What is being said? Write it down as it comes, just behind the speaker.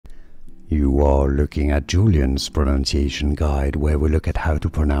You are looking at Julian's pronunciation guide, where we look at how to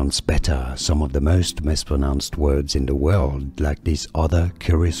pronounce better some of the most mispronounced words in the world, like this other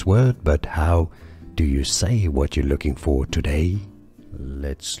curious word. But how do you say what you're looking for today?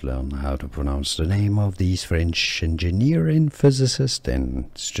 Let's learn how to pronounce the name of this French engineer and physicist, and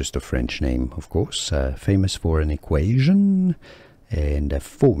it's just a French name, of course, famous for an equation and a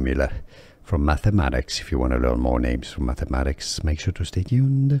formula from mathematics. If you want to learn more names from mathematics, make sure to stay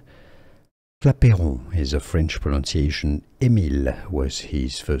tuned. Clapeyron is a French pronunciation. Émile was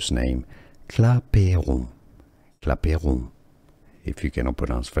his first name. Clapeyron. Clapeyron. If you cannot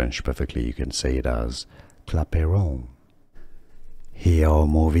pronounce French perfectly, you can say it as Clapeyron. Here are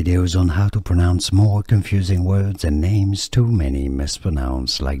more videos on how to pronounce more confusing words and names too many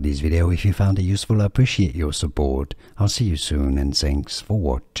mispronounced. Like this video if you found it useful. I appreciate your support. I'll see you soon, and thanks for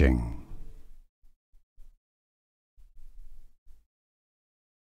watching.